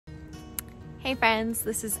Hey friends,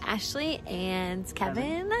 this is Ashley and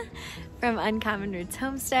Kevin from Uncommon Roots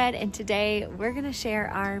Homestead, and today we're going to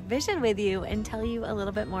share our vision with you and tell you a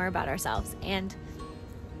little bit more about ourselves. And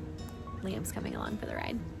Liam's coming along for the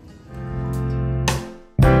ride.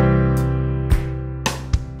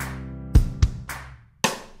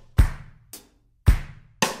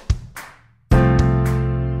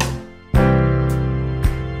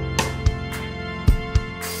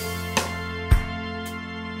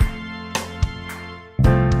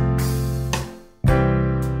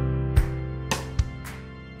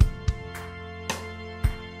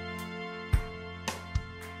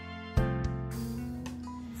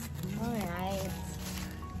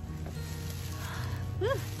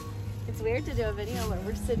 It's weird to do a video where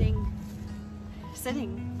we're sitting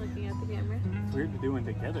looking at the camera. It's weird to do one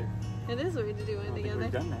together. It is weird to do one together.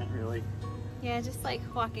 We've done that really. Yeah, just like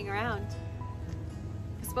walking around.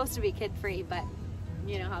 It's supposed to be kid-free, but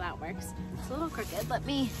you know how that works. It's a little crooked.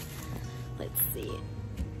 Let's see.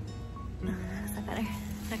 Is that better?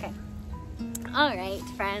 Okay. All right,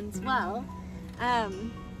 friends. Well,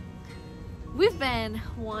 we've been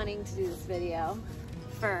wanting to do this video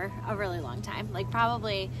for a really long time. Like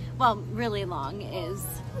probably, well, really long is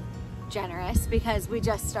generous because we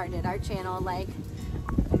just started our channel like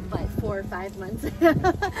 4 or 5 months ago.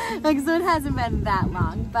 Like, so it hasn't been that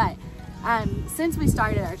long, but since we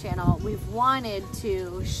started our channel, we've wanted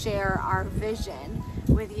to share our vision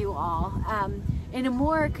with you all in a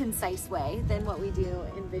more concise way than what we do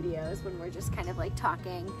in videos when we're just kind of like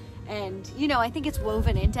talking. And you know, I think it's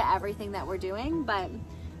woven into everything that we're doing, but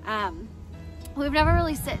we've never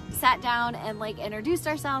really sat down and like introduced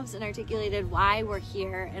ourselves and articulated why we're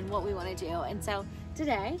here and what we want to do. And so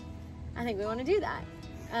today, I think we want to do that.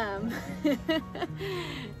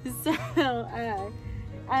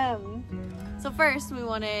 So first we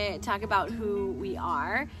want to talk about who we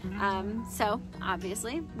are. So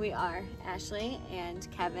obviously we are Ashley and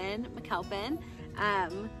Kevin McAlpin.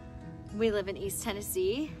 We live in East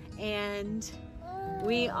Tennessee, and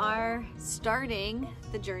we are starting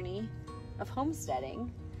the journey of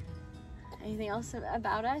homesteading. Anything else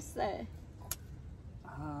about us that?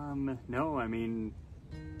 No, I mean,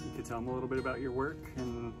 you could tell them a little bit about your work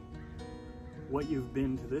and what you've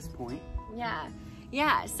been to this point.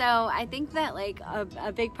 Yeah, so I think that like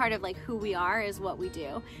a big part of like who we are is what we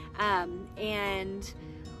do. And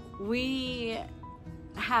we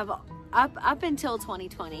have up until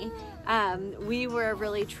 2020, we were a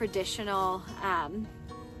really traditional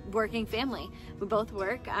working family. We both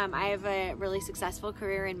work. I have a really successful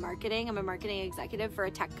career in marketing. I'm a marketing executive for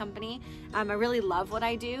a tech company. I really love what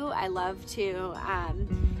I do. I love to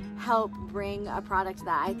help bring a product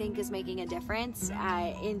that I think is making a difference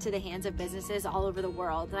into the hands of businesses all over the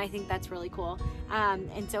world, and I think that's really cool.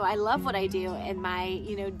 And so I love what I do in my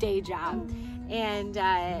day job. And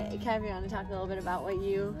Kev, you want to talk a little bit about what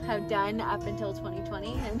you have done up until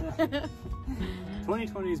 2020? And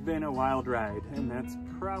 2020's been a wild ride, and that's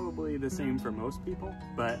probably the same for most people,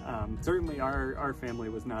 but certainly our family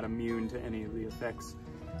was not immune to any of the effects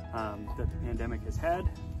that the pandemic has had,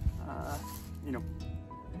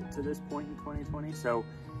 to this point in 2020. So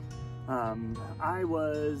I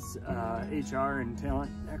was HR and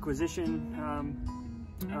talent acquisition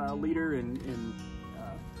leader in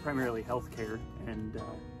primarily healthcare, and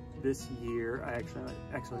this year I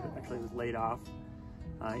actually was laid off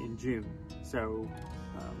in June. So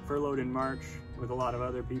furloughed in March with a lot of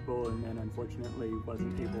other people, and then unfortunately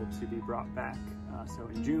wasn't able to be brought back. So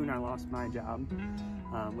in June I lost my job,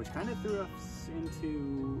 which kind of threw us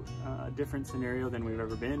into a different scenario than we've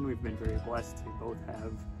ever been. We've been very blessed to both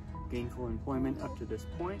have gainful employment up to this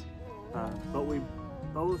point, but we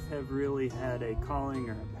both have really had a calling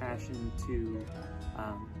or a passion to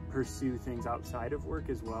pursue things outside of work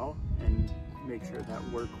as well, and make sure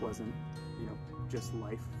that work wasn't just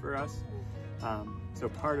life for us. So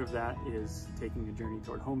part of that is taking a journey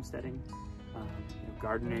toward homesteading,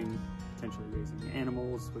 gardening, potentially raising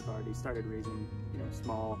animals. We've already started raising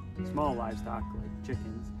small livestock like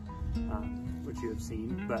chickens, which you have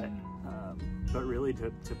seen, but really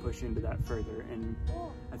to push into that further. And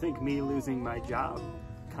I think me losing my job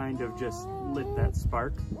kind of just lit that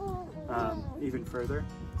spark even further.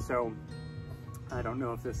 So I don't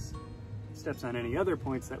know if this steps on any other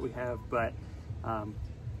points that we have, but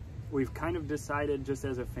we've kind of decided just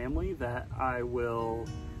as a family that I will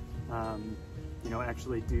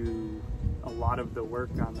actually do a lot of the work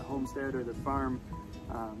on the homestead or the farm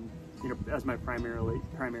as my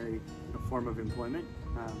primary form of employment.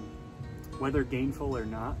 Whether gainful or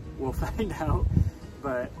not, we'll find out,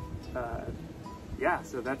 but yeah,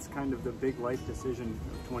 so that's kind of the big life decision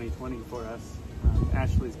of 2020 for us.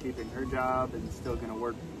 Ashley's keeping her job and still going to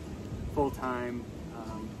work full-time,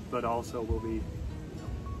 but also will be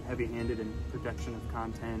heavy-handed in production of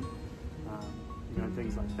content, and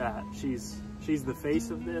things like that. She's the face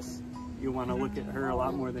of this. You want to look at her a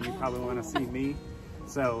lot more than you probably want to see me.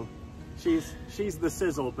 So she's the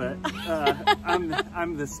sizzle, but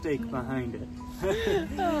I'm the steak behind it.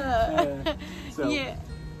 So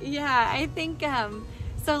yeah, I think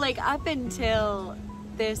so. Like up until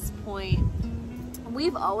this point,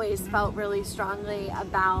 we've always felt really strongly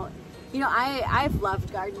about, I've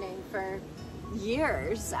loved gardening for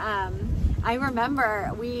years. I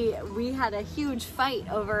remember we had a huge fight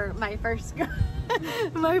over my first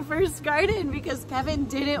garden because Kevin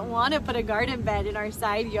didn't want to put a garden bed in our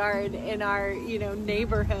side yard in our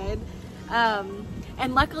neighborhood,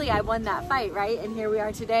 and luckily I won that fight, right? And here we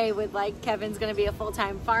are today with Kevin's gonna be a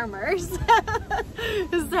full-time farmer. So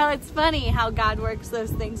it's funny how God works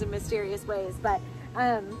those things in mysterious ways. But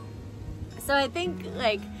so I think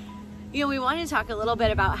we want to talk a little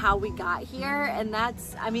bit about how we got here, and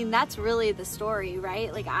that's really the story,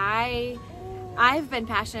 right? I've been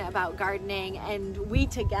passionate about gardening, and we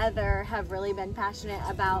together have really been passionate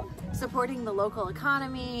about supporting the local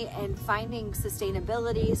economy and finding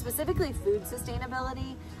sustainability, specifically food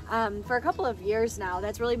sustainability, for a couple of years now.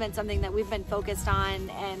 That's really been something that we've been focused on,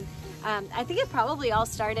 and I think it probably all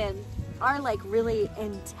started, our really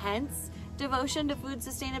intense devotion to food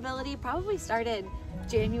sustastainability probably started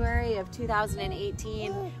January of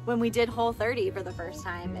 2018 when we did Whole30 for the first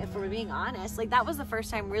time. If we're being honest, that was the first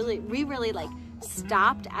time we really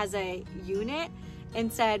stopped as a unit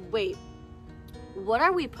and said, wait, what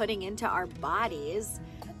are we putting into our bodies?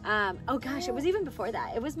 Oh gosh, it was even before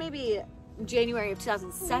that. It was maybe January of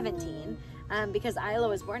 2017, because Isla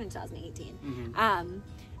was born in 2018. Mm-hmm.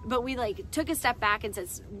 But we took a step back and said,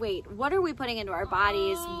 wait, what are we putting into our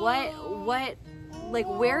bodies?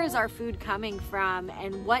 Where is our food coming from,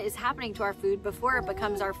 and what is happening to our food before it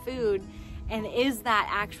becomes our food? And is that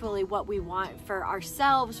actually what we want for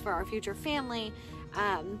ourselves, for our future family?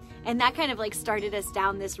 And that kind of started us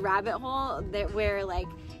down this rabbit hole where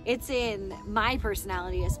it's in my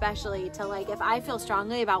personality, especially, to if I feel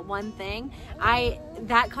strongly about one thing,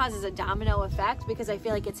 that causes a domino effect, because I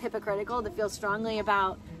feel it's hypocritical to feel strongly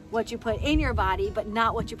about what you put in your body but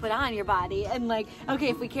not what you put on your body. And okay,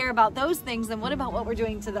 if we care about those things, then what about what we're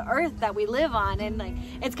doing to the earth that we live on? And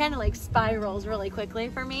it's kind of spirals really quickly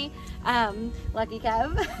for me. Lucky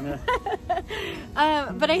Kev.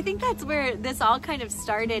 But I think that's where this all kind of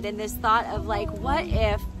started, in this thought of what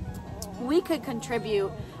if we could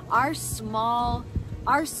contribute our small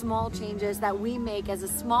changes that we make as a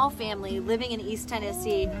small family living in East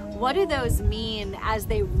Tennessee. What do those mean as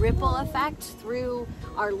they ripple effect through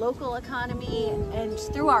our local economy and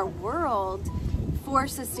through our world for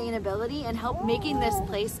sustainability, and help making this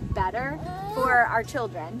place better for our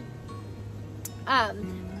children,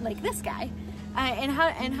 like this guy, and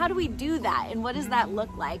how do we do that, and what does that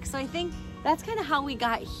look like? So I think that's kind of how we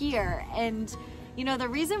got here. And the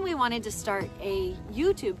reason we wanted to start a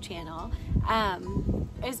YouTube channel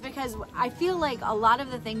is because I feel a lot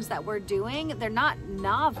of the things that we're doing, they're not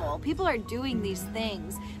novel. People are doing these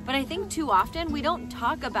things, but I think too often we don't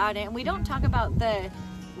talk about it, and we don't talk about the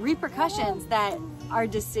repercussions that our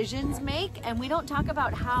decisions make, and we don't talk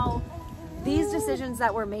about how these decisions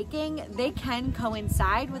that we're making, they can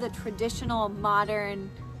coincide with a traditional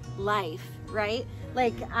modern life, right?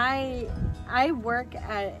 I work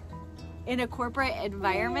in a corporate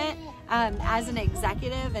environment as an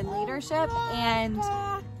executive and leadership, and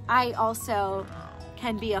I also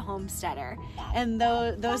can be a homesteader, and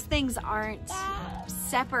those things aren't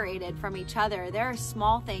separated from each other. There are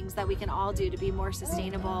small things that we can all do to be more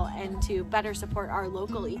sustainable and to better support our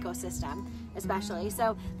local ecosystem, especially.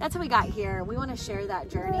 So that's how we got here. We want to share that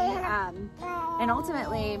journey, and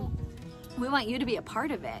ultimately we want you to be a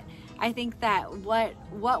part of it. I think that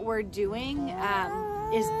what we're doing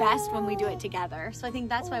is best when we do it together. So I think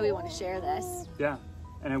that's why we want to share this. Yeah,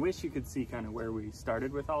 and I wish you could see kind of where we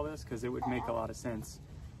started with all this, because it would make a lot of sense,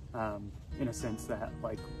 in a sense that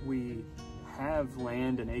we have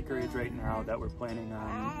land and acreage right now that we're planning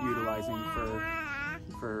on utilizing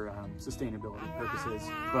for sustainability purposes,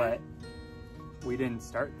 but we didn't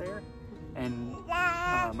start there. And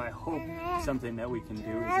I hope something that we can do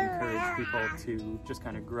is encourage people to just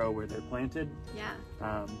kind of grow where they're planted.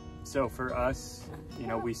 Yeah. So for us,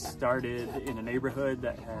 we started in a neighborhood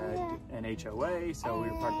that had an HOA, so we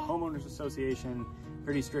were part of the homeowners association,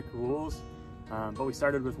 pretty strict rules. But we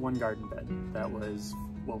started with one garden bed that was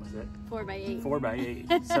what was it? 4x8.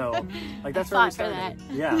 4x8. So like that's I where we fought for started.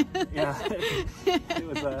 that. Yeah. It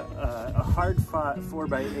was a hard fought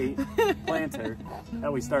 4x8 planter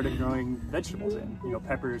that we started growing vegetables in. You know,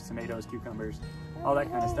 peppers, tomatoes, cucumbers, all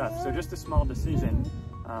that kind of stuff. So just a small decision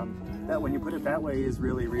that, when you put it that way, is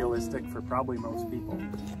really realistic for probably most people,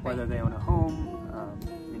 whether they own a home.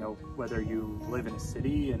 You know, whether you live in a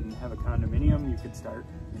city and have a condominium, you could start,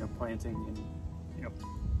 you know, planting in, you know,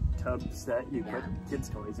 tubs that you put kids'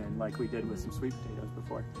 toys in, like we did with some sweet potatoes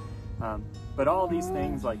before. But all these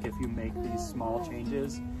things, like if you make these small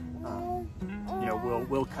changes, you know,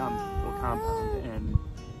 will compound. And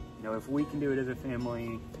you know, if we can do it as a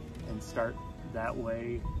family and start that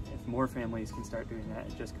way, if more families can start doing that,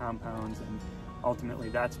 it just compounds, and ultimately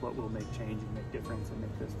that's what will make change and make difference and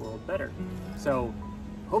make this world better. So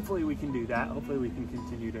hopefully we can do that. Hopefully we can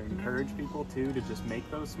continue to encourage people too, to just make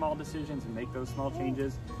those small decisions and make those small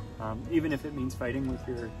changes, even if it means fighting with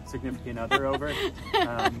your significant other over it.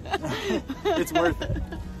 It's worth it.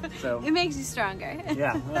 So It makes you stronger.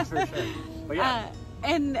 yeah, that's for sure. But yeah.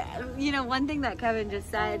 And you know, one thing that Kevin just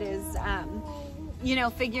said is, you know,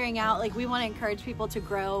 figuring out, like, we want to encourage people to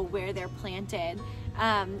grow where they're planted.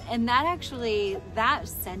 And that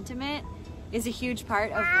sentiment is a huge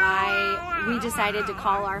part of why we decided to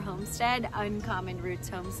call our homestead Uncommon Roots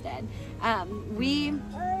Homestead.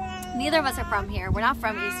 Neither of us are from here. We're not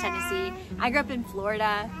from East Tennessee. I grew up in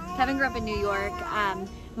Florida. Kevin grew up in New York.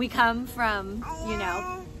 We come from, you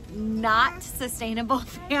know, not sustainable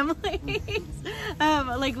families. I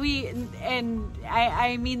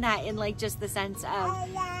mean that in like just the sense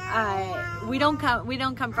of we don't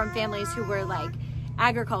come from families who were like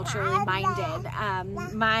agriculturally minded.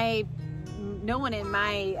 No one in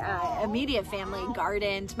my immediate family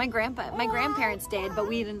gardened. My grandparents did, but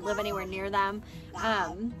we didn't live anywhere near them.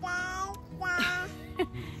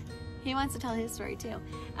 He wants to tell his story too.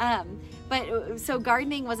 But so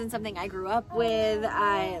gardening wasn't something I grew up with.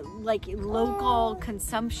 Like local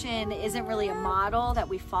consumption isn't really a model that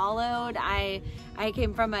we followed. I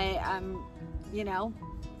came from you know,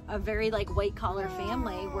 a very like white collar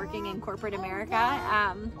family working in corporate America.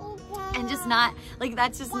 And just not, like,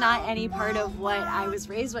 that's just not any part of what I was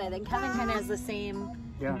raised with. And Kevin kind of has the same.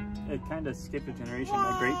 Yeah, it kind of skipped a generation.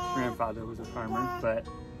 My great grandfather was a farmer, but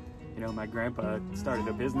you know, my grandpa started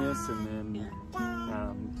a business, and then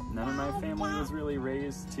none of my family was really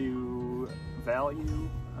raised to value,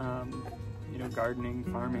 you know, gardening,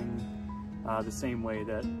 farming, the same way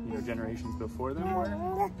that, you know, generations before them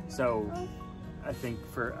were. So I think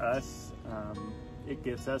for us, it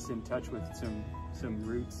gets us in touch with some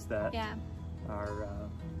roots that are,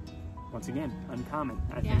 once again, uncommon.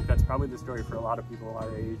 I think that's probably the story for a lot of people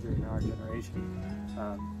our age or in our generation,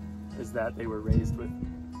 is that they were raised with,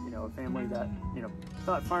 you know, a family that, you know,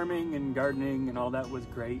 thought farming and gardening and all that was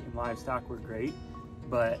great and livestock were great,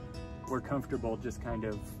 but were comfortable just kind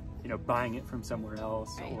of, you know, buying it from somewhere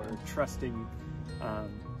else, or trusting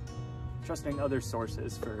other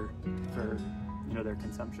sources for you know, their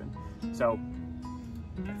consumption. So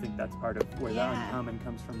I think that's part of where the uncommon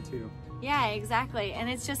comes from too. Yeah, exactly. And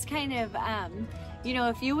it's just kind of, you know,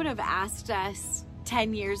 if you would have asked us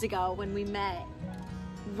 10 years ago when we met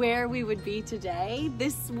where we would be today,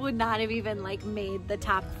 this would not have even like made the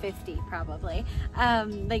top 50 probably.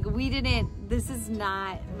 Like we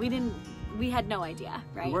had no idea,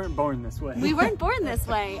 right? We weren't born this way. We weren't born this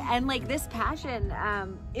way. And like this passion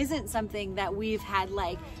isn't something that we've had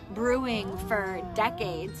like brewing for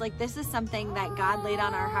decades. Like this is something that God laid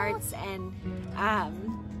on our hearts and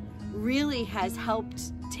really has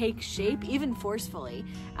helped take shape, even forcefully.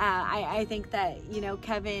 I think that, you know,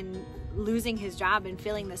 Kevin losing his job and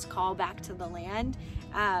feeling this call back to the land,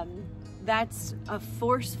 that's a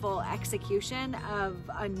forceful execution of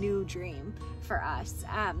a new dream for us.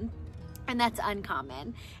 And that's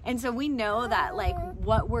uncommon. And so we know that like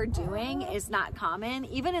what we're doing is not common,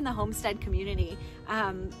 even in the homestead community.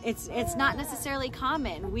 It's not necessarily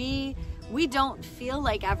common. We don't feel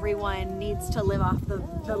like everyone needs to live off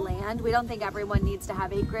the land. We don't think everyone needs to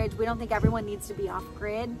have acreage. We don't think everyone needs to be off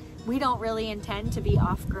grid. We don't really intend to be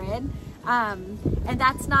off grid. And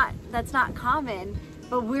that's not common,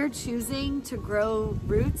 but we're choosing to grow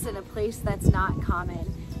roots in a place that's not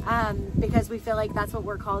common. Because we feel like that's what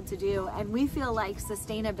we're called to do. And we feel like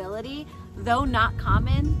sustainability, though not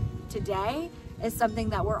common today, is something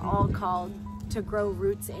that we're all called to grow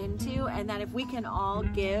roots into. And that if we can all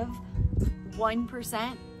give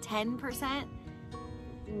 1%, 10%,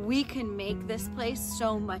 we can make this place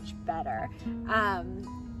so much better.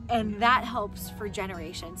 And that helps for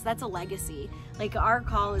generations. That's a legacy. Like our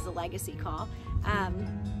call is a legacy call.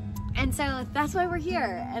 And so that's why we're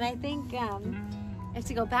here. And I think, I have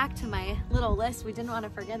to go back to my little list. We didn't want to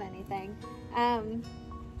forget anything.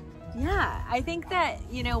 Yeah, I think that,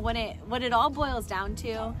 you know, what it all boils down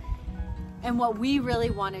to, and what we really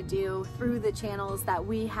want to do through the channels that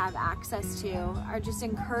we have access to, are just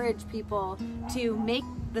encourage people to make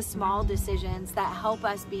the small decisions that help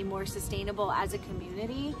us be more sustainable as a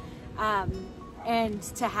community, and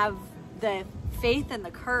to have the faith and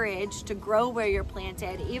the courage to grow where you're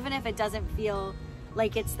planted, even if it doesn't feel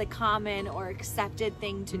like it's the common or accepted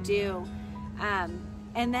thing to do.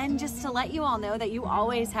 And then just to let you all know that you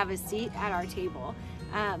always have a seat at our table.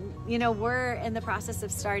 You know, we're in the process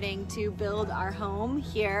of starting to build our home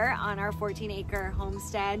here on our 14-acre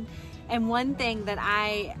homestead. And one thing that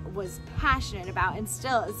I was passionate about, and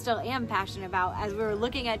still am passionate about, as we were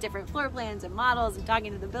looking at different floor plans and models and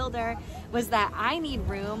talking to the builder, was that I need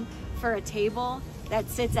room for a table that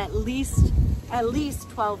sits at least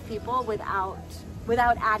 12 people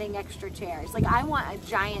without adding extra chairs. Like, I want a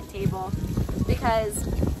giant table, because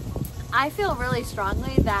I feel really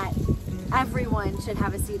strongly that everyone should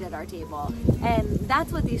have a seat at our table. And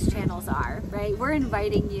that's what these channels are, right? We're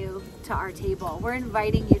inviting you to our table. We're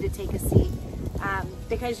inviting you to take a seat,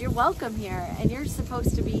 because you're welcome here and you're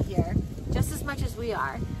supposed to be here just as much as we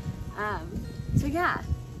are. So yeah,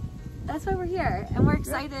 that's why we're here. And we're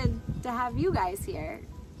excited to have you guys here.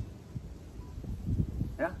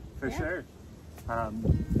 Yeah, for sure.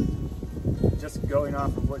 Just going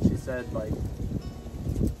off of what she said, like,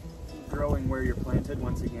 growing where you're planted,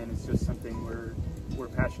 once again, is just something we're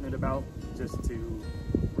passionate about. Just to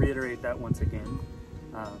reiterate that once again,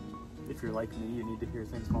 if you're like me, you need to hear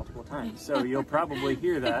things multiple times. So you'll probably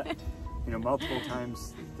hear that, you know, multiple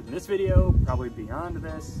times in this video, probably beyond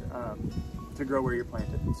this, to grow where you're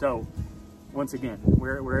planted. So once again,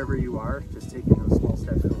 wherever you are, just taking those small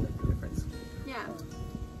steps will make a difference. Yeah.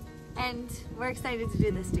 And we're excited to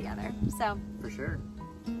do this together. So for sure.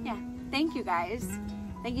 Yeah. Thank you guys.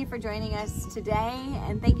 Thank you for joining us today,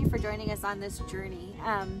 and thank you for joining us on this journey.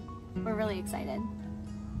 We're really excited.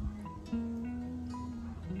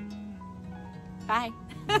 Bye.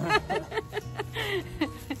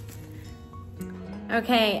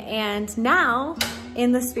 Okay, and now,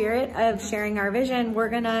 in the spirit of sharing our vision, we're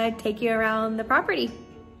gonna take you around the property.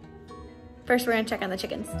 First, we're gonna check on the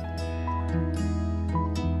chickens.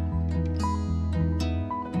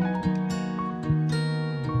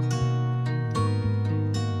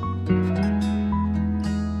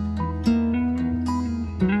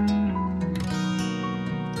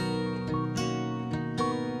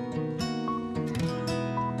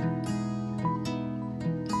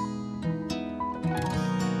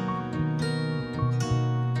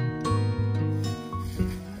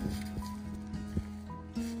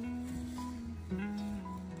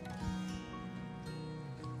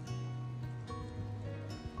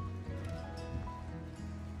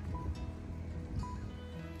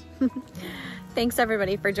 Thanks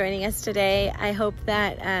everybody for joining us today. I hope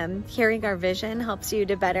that hearing our vision helps you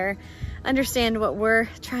to better understand what we're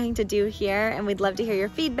trying to do here, and we'd love to hear your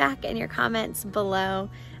feedback and your comments below.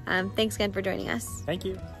 Thanks again for joining us. Thank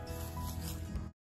you.